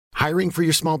Hiring for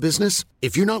your small business?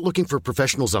 If you're not looking for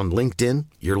professionals on LinkedIn,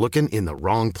 you're looking in the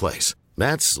wrong place.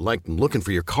 That's like looking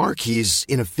for your car keys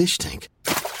in a fish tank.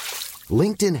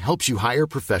 LinkedIn helps you hire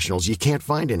professionals you can't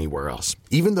find anywhere else,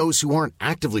 even those who aren't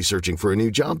actively searching for a new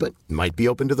job but might be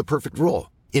open to the perfect role.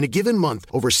 In a given month,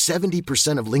 over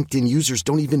 70% of LinkedIn users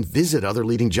don't even visit other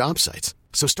leading job sites.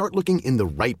 So start looking in the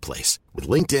right place. With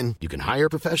LinkedIn, you can hire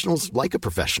professionals like a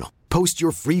professional. Post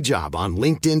your free job on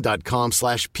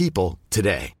linkedin.com/people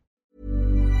today.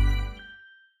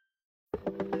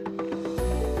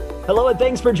 Hello and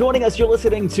thanks for joining us. You're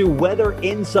listening to Weather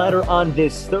Insider on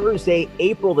this Thursday,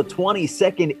 April the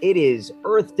 22nd. It is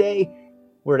Earth Day.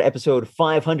 We're at episode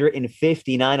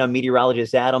 559. I'm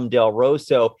meteorologist Adam Del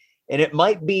Rosso. And it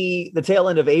might be the tail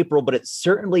end of April, but it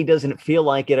certainly doesn't feel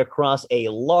like it across a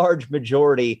large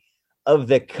majority of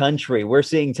the country. We're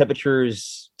seeing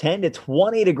temperatures 10 to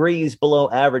 20 degrees below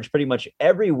average pretty much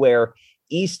everywhere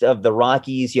east of the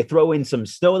Rockies. You throw in some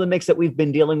snow in the mix that we've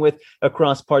been dealing with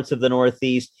across parts of the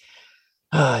Northeast.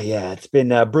 Yeah, it's been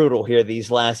brutal here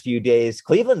these last few days.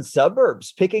 Cleveland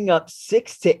suburbs picking up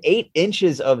 6 to 8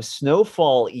 inches of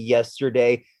snowfall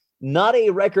yesterday. Not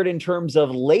a record in terms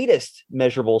of latest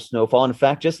measurable snowfall. In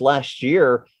fact, just last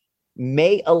year,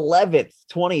 May 11th,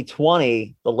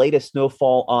 2020, the latest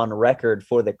snowfall on record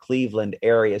for the Cleveland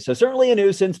area. So certainly a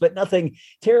nuisance, but nothing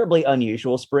terribly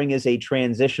unusual. Spring is a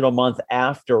transitional month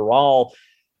after all.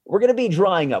 We're going to be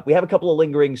drying up. We have a couple of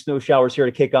lingering snow showers here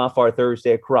to kick off our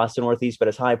Thursday across the Northeast, but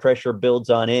as high pressure builds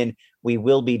on in, we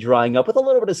will be drying up with a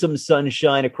little bit of some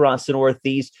sunshine across the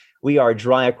Northeast. We are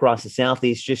dry across the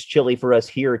Southeast, just chilly for us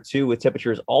here too, with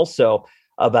temperatures also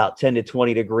about 10 to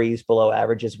 20 degrees below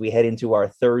average as we head into our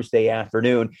Thursday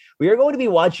afternoon. We are going to be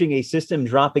watching a system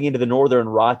dropping into the northern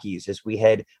Rockies as we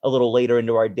head a little later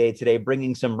into our day today,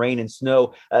 bringing some rain and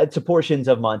snow to portions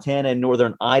of Montana and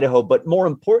northern Idaho. But more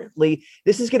importantly,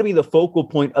 this is going to be the focal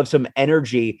point of some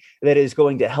energy that is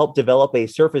going to help develop a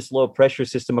surface low pressure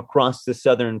system across the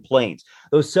southern plains.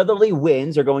 Those southerly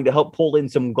winds are going to help pull in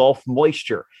some Gulf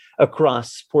moisture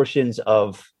across portions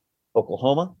of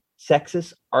Oklahoma,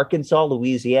 Texas, Arkansas,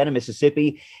 Louisiana,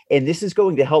 Mississippi, and this is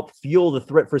going to help fuel the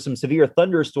threat for some severe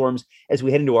thunderstorms as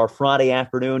we head into our Friday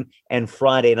afternoon and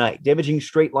Friday night. Damaging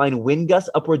straight line wind gusts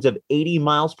upwards of 80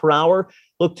 miles per hour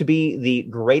look to be the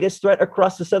greatest threat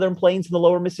across the southern plains and the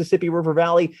lower Mississippi River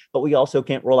Valley, but we also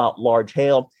can't rule out large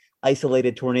hail,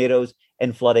 isolated tornadoes,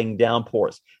 and flooding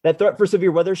downpours. That threat for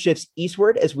severe weather shifts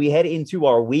eastward as we head into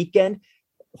our weekend.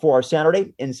 For our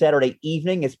Saturday and Saturday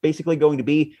evening, it's basically going to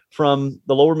be from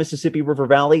the lower Mississippi River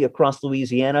Valley across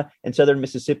Louisiana and southern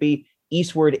Mississippi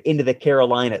eastward into the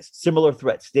Carolinas. Similar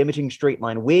threats, damaging straight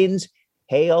line winds,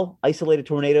 hail, isolated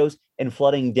tornadoes, and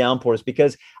flooding downpours.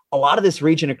 Because a lot of this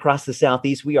region across the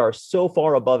Southeast, we are so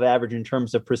far above average in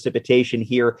terms of precipitation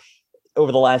here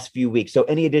over the last few weeks. So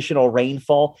any additional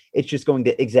rainfall, it's just going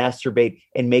to exacerbate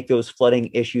and make those flooding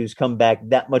issues come back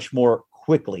that much more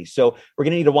quickly. So we're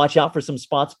going to need to watch out for some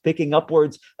spots picking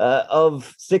upwards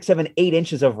of 6, 7, 8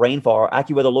 inches of rainfall. Our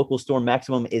AccuWeather local storm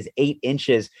maximum is 8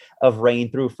 inches of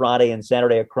rain through Friday and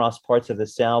Saturday across parts of the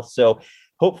South. So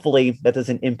hopefully that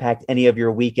doesn't impact any of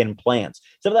your weekend plans.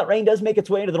 Some of that rain does make its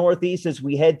way into the Northeast as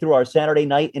we head through our Saturday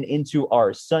night and into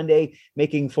our Sunday,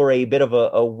 making for a bit of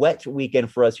a wet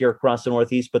weekend for us here across the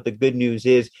Northeast. But the good news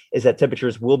is that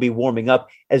temperatures will be warming up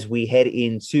as we head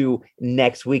into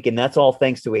next week. And that's all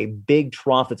thanks to a big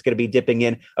trough that's going to be dipping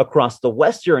in across the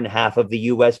western half of the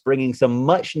U.S., bringing some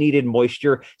much needed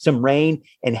moisture, some rain,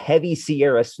 and heavy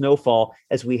Sierra snowfall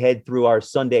as we head through our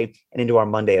Sunday and into our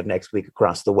Monday of next week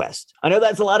across the West. I know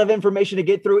that's a lot of information to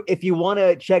get through. If you want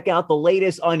to check out the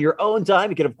latest on your own time,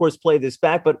 you can, of course, play this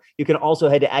back, but you can also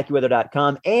head to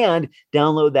AccuWeather.com and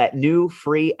download that new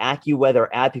free AccuWeather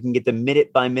app. You can get the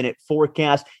minute-by-minute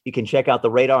forecast. You can check out the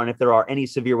radar, and if there are any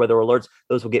severe weather alerts,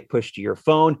 those will get pushed to your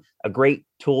phone. A great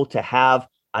tool to have.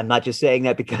 I'm not just saying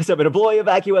that because I'm an employee of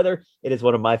AccuWeather. It is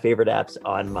one of my favorite apps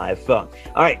on my phone.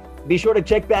 All right, be sure to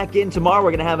check back in tomorrow.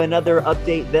 We're going to have another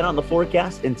update then on the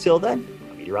forecast. Until then,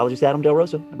 I'm meteorologist Adam Del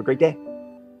Rosso. Have a great day.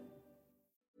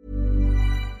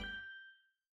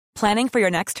 Planning for your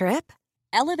next trip?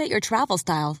 Elevate your travel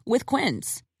style with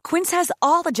Quince. Quince has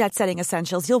all the jet-setting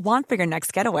essentials you'll want for your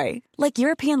next getaway, like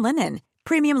European linen,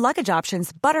 premium luggage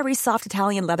options, buttery soft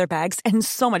Italian leather bags, and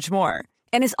so much more.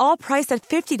 And is all priced at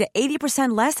 50 to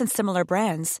 80% less than similar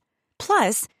brands.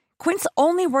 Plus, Quince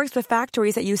only works with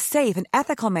factories that use safe and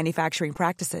ethical manufacturing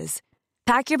practices.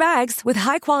 Pack your bags with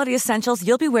high-quality essentials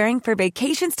you'll be wearing for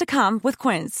vacations to come with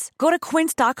Quince. Go to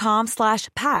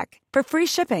quince.com/pack for free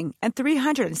shipping and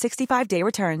 365-day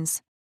returns.